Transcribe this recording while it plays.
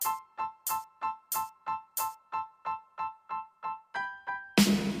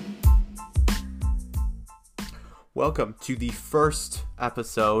Welcome to the first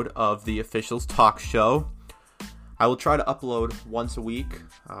episode of the Officials Talk Show. I will try to upload once a week,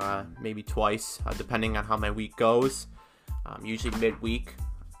 maybe twice, depending on how my week goes. Usually midweek,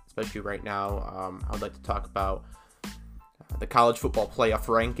 especially right now. I would like to talk about the college football playoff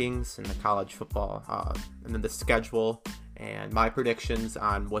rankings and the college football, and then the schedule and my predictions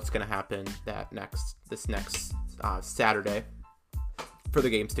on what's going to happen this next Saturday for the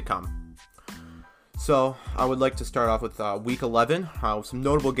games to come. So I would like to start off with Week 11, some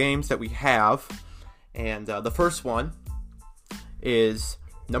notable games that we have. And the first one is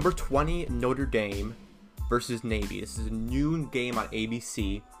number 20 Notre Dame versus Navy. This is a noon game on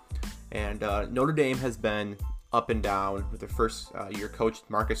ABC. And Notre Dame has been up and down with their first year coach,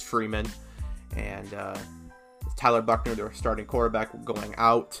 Marcus Freeman. And Tyler Buckner, their starting quarterback, going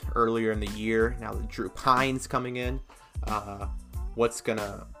out earlier in the year. Now Drew Pine's coming in.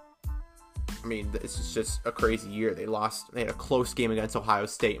 This is just a crazy year. They had a close game against Ohio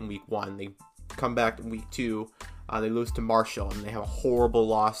State in Week 1. They come back in Week 2. They lose to Marshall, and they have a horrible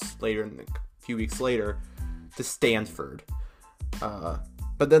loss a few weeks later to Stanford.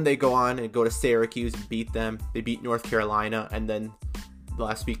 But then they go on and go to Syracuse and beat them. They beat North Carolina, and then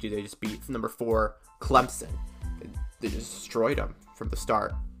last week they just beat number 4 Clemson. They just destroyed them from the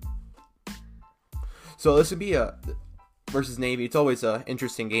start. So this would be versus Navy. It's always an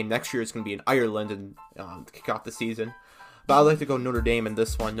interesting game. Next year it's going to be in Ireland and to kick off the season. But I'd like to go Notre Dame in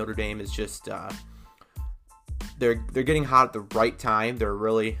this one. Notre Dame is just they're getting hot at the right time. They're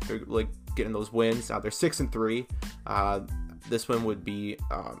really getting those wins. They're 6-3. This one would be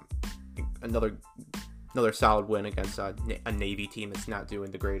another solid win against a Navy team that's not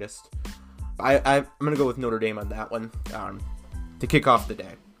doing the greatest. I'm going to go with Notre Dame on that one to kick off the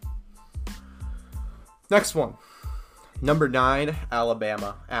day. Next one. Number 9,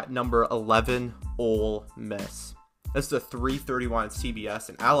 Alabama at number 11, Ole Miss. This is a 3:31 on CBS,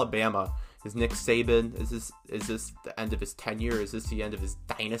 and Alabama is Nick Saban. Is this the end of his tenure? Is this the end of his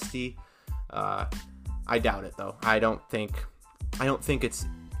dynasty? I doubt it, though. I don't think it's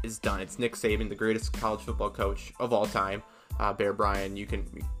done. It's Nick Saban, the greatest college football coach of all time. Bear Bryant, you can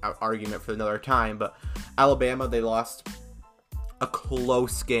argue it for another time, but Alabama, they lost a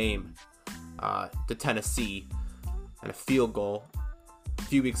close game to Tennessee and a field goal. A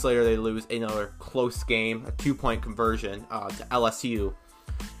few weeks later, they lose another close game, a 2-point conversion to LSU.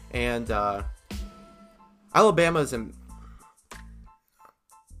 And Alabama's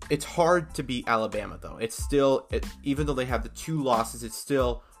it's hard to beat Alabama, though. Even though they have the 2 losses, it's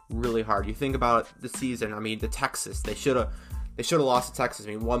still really hard. You think about the season. To Texas, they should have lost to Texas.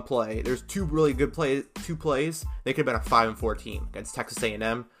 One play. There's 2 really good plays. 2 plays. They could have been a 5-4 team against Texas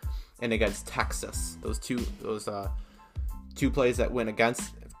A&M and against Texas. Those two plays that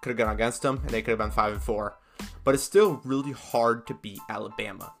could have gone against them, and they could have been 5-4. But it's still really hard to beat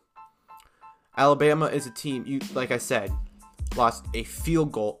Alabama. Alabama is a team, like I said, lost a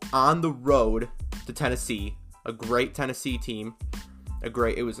field goal on the road to Tennessee, a great Tennessee team.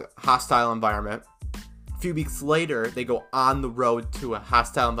 It was a hostile environment. A few weeks later, they go on the road to a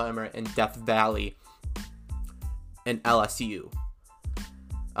hostile environment in Death Valley in LSU,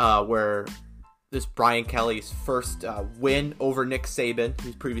 where this Brian Kelly's first win over Nick Saban,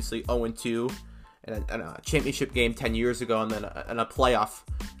 who's previously 0-2, and a championship game 10 years ago, and then a playoff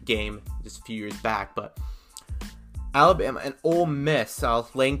game just a few years back. But Alabama and Ole Miss,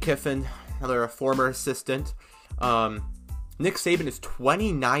 Lane Kiffin, another former assistant. Nick Saban is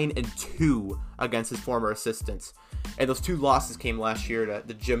 29-2 against his former assistants, and those 2 losses came last year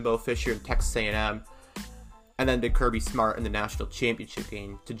to Jimbo Fisher and Texas A&M, and then to Kirby Smart in the national championship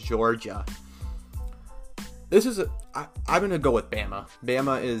game to Georgia. I'm going to go with Bama.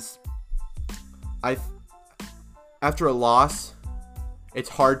 Bama is, after a loss, it's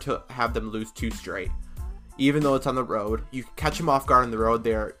hard to have them lose 2 straight. Even though it's on the road, you catch them off guard on the road.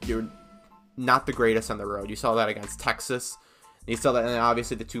 They're not the greatest on the road. You saw that against Texas. You saw that, and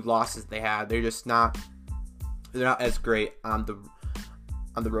obviously the 2 losses they had, they're not as great on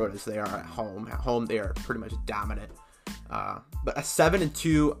the road as they are at home. At home, they are pretty much dominant. But a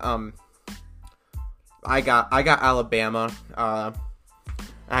 7-2, I got Alabama.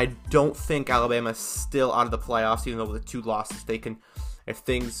 I don't think Alabama's still out of the playoffs, even though with the 2 losses, they can, if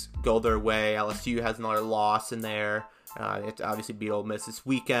things go their way. LSU has another loss in there. They have to obviously beat Ole Miss this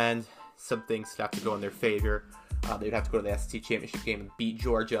weekend. Some things have to go in their favor. They'd have to go to the SEC championship game and beat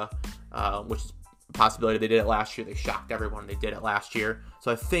Georgia, which is a possibility. They did it last year. They shocked everyone. They did it last year.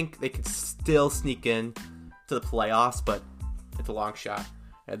 So I think they could still sneak in to the playoffs, but it's a long shot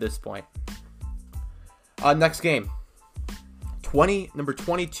at this point. Next game. Number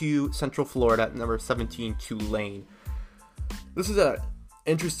 22, Central Florida. Number 17, Tulane. This is a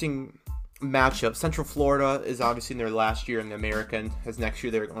interesting matchup. Central Florida is obviously in their last year in the American, as next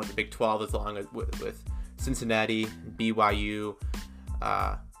year they're going to the Big 12 as long as with Cincinnati, BYU,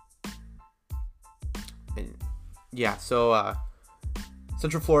 and yeah. So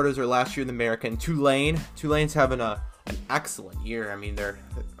Central Florida is their last year in the American. Tulane's having an excellent year. I mean, they're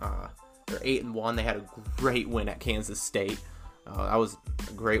 8-1. They had a great win at Kansas State. That was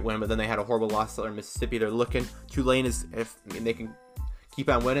a great win, but then they had a horrible loss to Mississippi. They're looking. Tulane is, if they can keep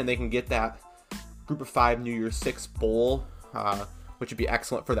on winning, they can get that Group of 5 New Year's 6 bowl, which would be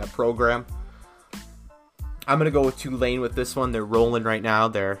excellent for that program. I'm gonna go with Tulane with this one. They're rolling right now.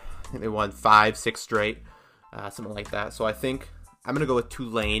 I think they won 5-6 straight, something like that. So I think I'm gonna go with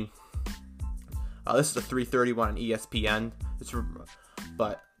Tulane. This is a 3:30 one on ESPN.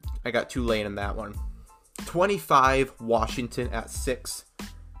 But I got Tulane in that one. 25 Washington at 6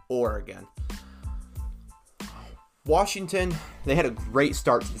 Oregon. Washington, they had a great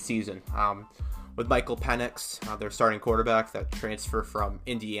start to the season with Michael Penix, their starting quarterback, that transfer from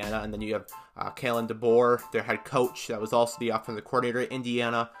Indiana, and then you have Kalen DeBoer, their head coach, that was also the offensive coordinator at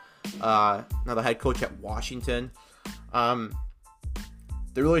Indiana, now the head coach at Washington. They're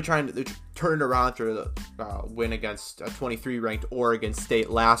really trying to turn it around after the win against 23 ranked Oregon State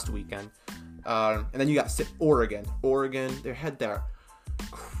last weekend. And then you got Oregon. They had their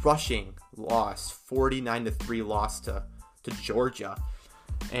crushing loss, 49-3 loss to Georgia,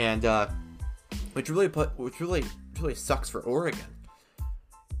 and which really sucks for Oregon.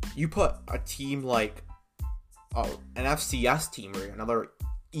 You put a team like an FCS team or another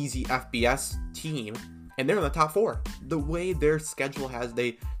easy FBS team, and they're in the top 4. The way their schedule has,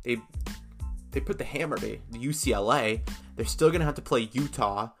 they put the hammer to UCLA. They're still gonna have to play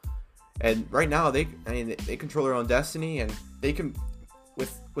Utah, and right now they control their own destiny, and they can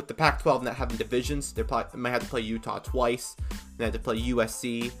with the Pac-12 not having divisions, they might have to play Utah twice. They have to play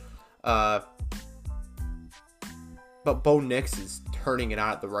USC. But Bo Nix is turning it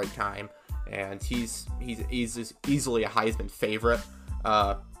on at the right time, and he's easily a Heisman favorite.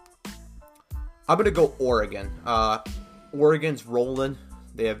 I'm gonna go Oregon. Oregon's rolling.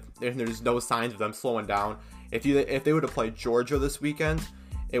 There's no signs of them slowing down. If they would have played Georgia this weekend,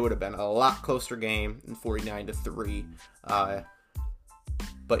 it would have been a lot closer game than 49-3.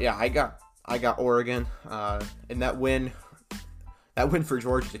 But yeah, I got Oregon, and that win for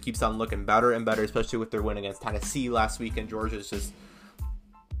Georgia keeps on looking better and better, especially with their win against Tennessee last weekend. Georgia's just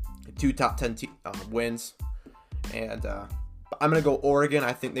 2 top 10 wins, and I'm gonna go Oregon.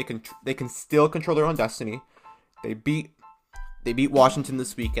 I think they can still control their own destiny. They beat Washington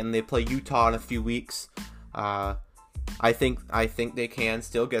this weekend. They play Utah in a few weeks. I think they can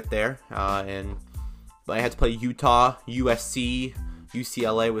still get there, but I had to play Utah, USC,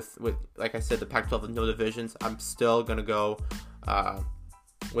 UCLA with like I said, the Pac-12 with no divisions. I'm still gonna go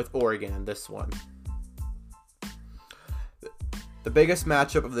with Oregon in this one. The biggest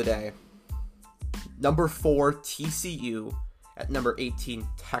matchup of the day: number 4 TCU at number 18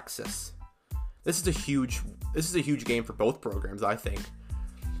 Texas. This is a huge game for both programs, I think.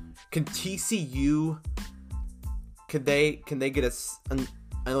 Can TCU get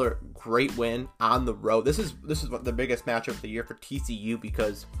another great win on the road? This is the biggest matchup of the year for TCU,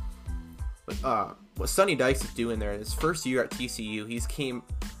 because what Sonny Dykes is doing there in his first year at TCU,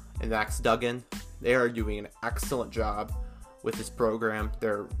 and Max Duggan, they are doing an excellent job with this program.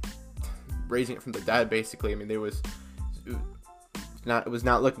 They're raising it from the dead, basically. I mean, it was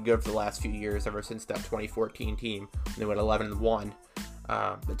not looking good for the last few years, ever since that 2014 team. They went 11-1.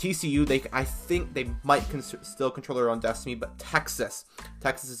 The TCU, I think they might still control their own destiny, but Texas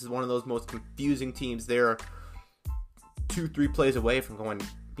is one of those most confusing teams. They're 2-3 plays away from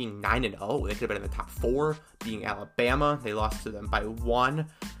being 9-0. They could have been in the top 4, being Alabama. They lost to them by 1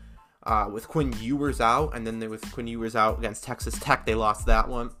 with Quinn Ewers out, and then with Quinn Ewers out against Texas Tech, they lost that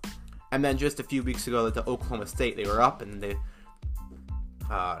one. And then just a few weeks ago to Oklahoma State, they were up, and they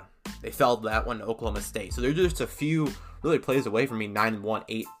fell that one to Oklahoma State. So they're just a few really plays away from being 9-0,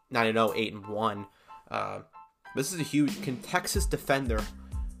 8-1. This is a huge. Can Texas defend their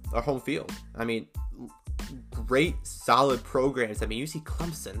home field? I mean, great, solid programs. I mean, you see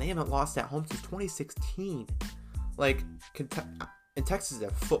Clemson; they haven't lost at home since 2016. Like, and Texas is a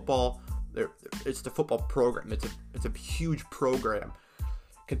football. It's the football program. It's a huge program.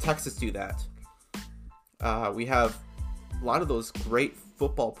 Can Texas do that? We have a lot of those great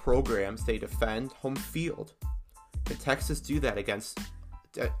football programs. They defend home field. Can Texas do that against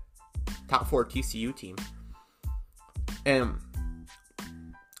a top 4 TCU team? And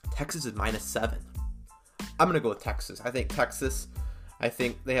Texas is -7. I'm going to go with Texas. I think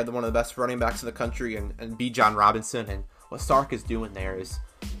they have one of the best running backs in the country, and Bijan Robinson, and what Sark is doing there is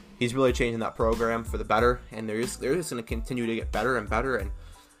he's really changing that program for the better, and they're just going to continue to get better and better. And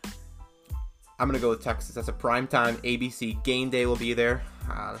I'm going to go with Texas. That's a primetime ABC game day will be there.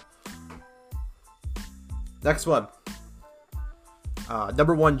 Next one.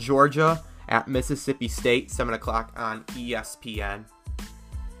 Number 1, Georgia at Mississippi State, 7 o'clock on ESPN.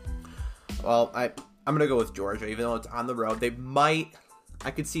 Well, I'm going to go with Georgia, even though it's on the road.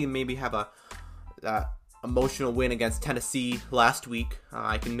 I could see them maybe have a emotional win against Tennessee last week.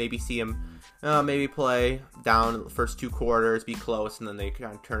 I can maybe see them maybe play down the first 2 quarters, be close, and then they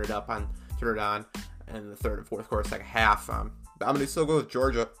kind of turn it on in the third and fourth quarter, second half. But I'm going to still go with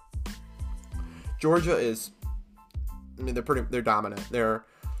Georgia. Georgia is, they're dominant.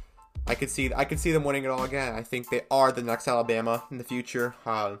 I could see them winning it all again. I think they are the next Alabama in the future.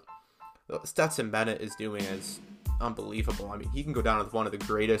 What Stetson Bennett is doing is unbelievable. He can go down as one of the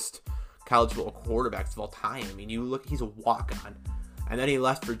greatest college football quarterbacks of all time. You look, he's a walk-on. And then he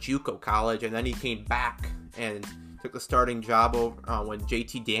left for JUCO college, and then he came back and took the starting job over when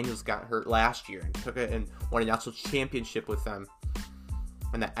JT Daniels got hurt last year, and took it and won a national championship with them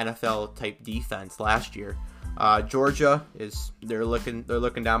in the NFL type defense last year. Georgia they're looking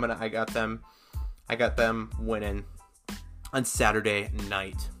dominant. I got them winning on Saturday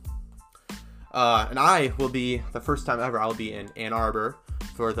night. And I will be, the first time ever, I'll be in Ann Arbor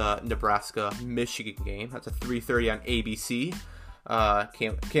for the Nebraska-Michigan game. That's a 3:30 on ABC.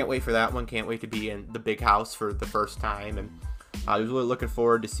 Can't wait for that one. Can't wait to be in the big house for the first time. And I was really looking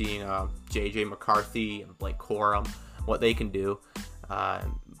forward to seeing J.J. McCarthy and Blake Corum, what they can do.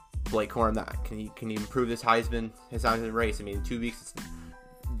 Blake Corum, can he improve this Heisman race? In 2 weeks, it's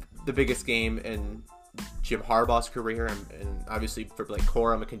the biggest game in Jim Harbaugh's career, and obviously for Blake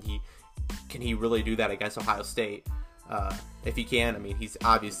Corum, can he really do that against Ohio State? If he can, he's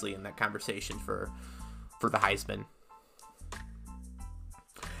obviously in that conversation for the Heisman.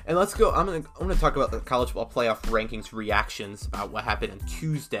 And let's go. I'm gonna talk about the college football playoff rankings reactions about what happened on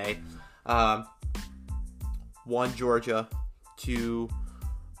Tuesday. 1 Georgia, 2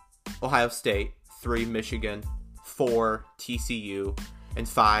 Ohio State, 3 Michigan, 4 TCU, and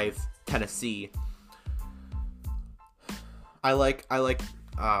 5 Tennessee. I like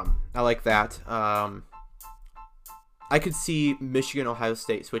that. I could see Michigan, Ohio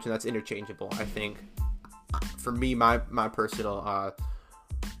State switching. That's interchangeable. I think for me, my personal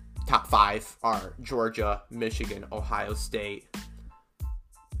top 5 are Georgia, Michigan, Ohio State,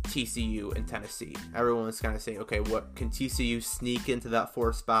 TCU, and Tennessee. Everyone's kind of saying, okay, what can TCU sneak into that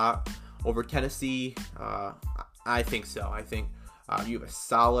 4th spot over Tennessee? I think so. I think you have a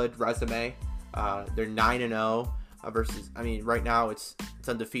solid resume. They're 9-0 versus. Right now it's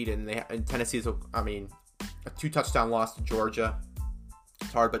undefeated, and Tennessee is a 2-touchdown loss to Georgia.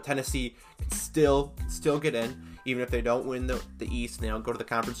 It's hard, but Tennessee can still get in. Even if they don't win the East and they don't go to the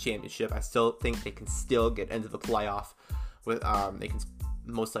conference championship, I still think they can still get into the playoff. They can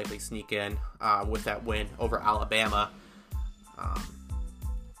most likely sneak in with that win over Alabama.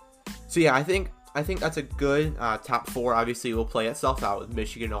 So yeah, I think that's a good top 4. Obviously, will play itself out with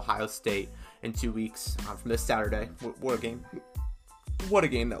Michigan and Ohio State in 2 weeks from this Saturday. What a game! What a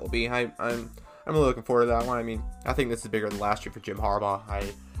game that will be. I'm really looking forward to that one. I think this is bigger than last year for Jim Harbaugh.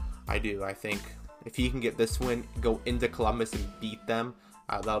 I do. I think if he can get this win, go into Columbus and beat them,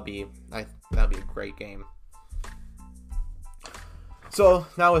 that'll be a great game. So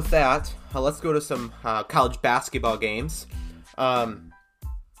now with that, let's go to some college basketball games.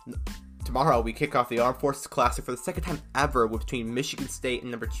 Tomorrow we kick off the Armed Forces Classic for the second time ever between Michigan State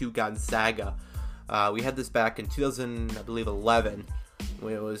and number 2 Gonzaga. We had this back in 2011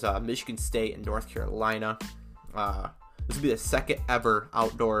 when it was Michigan State and North Carolina. This will be the second ever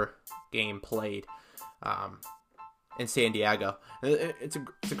outdoor game played in San Diego. It's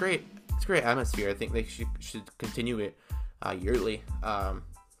a great atmosphere. I think they should continue it yearly.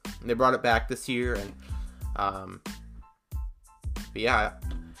 They brought it back this year, and but yeah,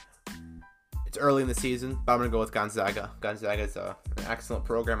 it's early in the season, but I'm gonna go with Gonzaga. Gonzaga is an excellent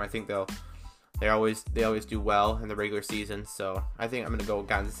program. I think they always do well in the regular season, so I think I'm gonna go with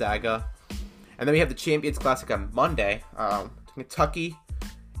Gonzaga. And then we have the Champions Classic on Monday. Kentucky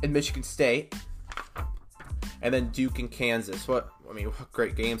and Michigan State, and then Duke and Kansas. What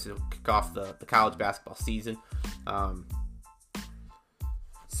great games to kick off the college basketball season. And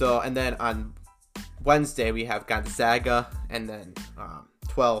then on Wednesday we have Gonzaga, and then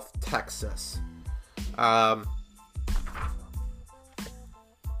 12 Texas. It's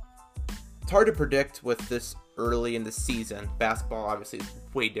hard to predict with this early in the season. Basketball obviously is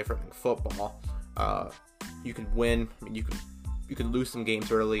way different than football. You can win. You can lose some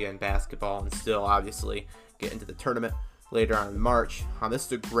games early in basketball and still obviously get into the tournament. later on in March. This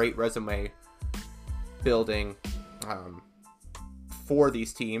is a great resume building for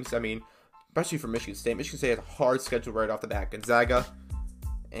these teams. I mean, especially for Michigan State. Michigan State has a hard schedule right off the bat. Gonzaga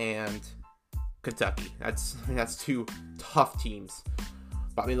and Kentucky. That's two tough teams.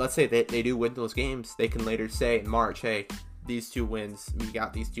 But I mean, let's say they do win those games. They can later say in March, hey, these 2 wins, we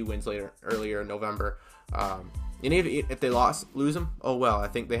got these 2 wins earlier in November. And if they lose them, oh well. I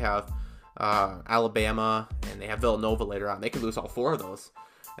think they have Alabama and they have Villanova later on. They can lose all 4 of those,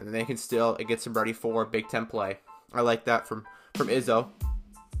 and then they can still, it gets them ready for Big Ten play. I like that from Izzo.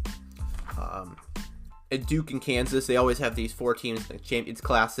 At Duke and Kansas, they always have these 4 teams in the Champions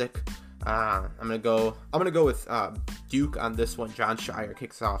Classic. I'm gonna go with Duke on this one. John Shire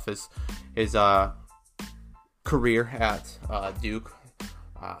kicks off his career at Duke.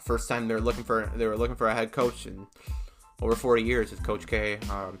 First time they were looking for a head coach in over 40 years. With Coach K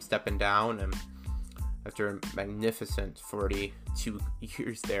stepping down, and after a magnificent 42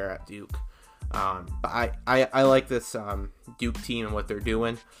 years there at Duke. But I like this Duke team and what they're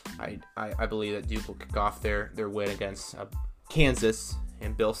doing. I believe that Duke will kick off their win against Kansas,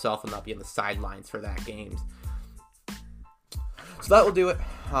 and Bill Self will not be on the sidelines for that game. So that will do it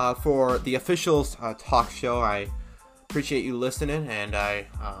for the Officials Talk Show. I appreciate you listening, and I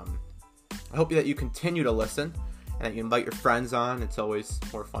hope that you continue to listen and that you invite your friends on. It's always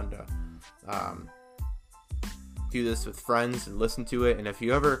more fun to do this with friends and listen to it. And if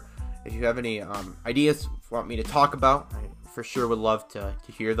you have any ideas you want me to talk about, I for sure would love to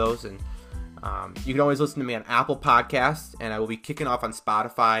hear those. And you can always listen to me on Apple Podcasts, and I will be kicking off on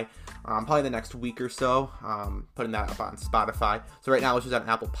Spotify probably the next week or so, putting that up on Spotify. So right now it's just on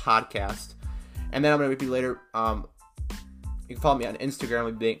Apple Podcast. And then I'm going to be later, you can follow me on Instagram.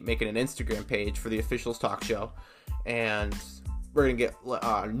 We'll be making an Instagram page for the Officials Talk Show. And we're going to get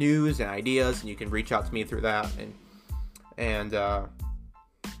news and ideas, and you can reach out to me through that. And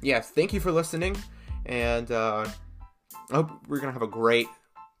yes, thank you for listening. And I hope we're going to have a great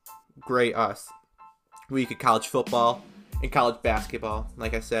week of college football and college basketball.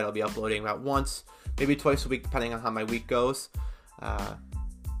 Like I said, I'll be uploading about once, maybe twice a week, depending on how my week goes. But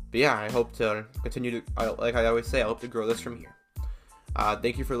yeah, I hope to continue to, like I always say, I hope to grow this from here.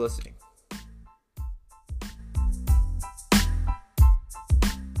 Thank you for listening.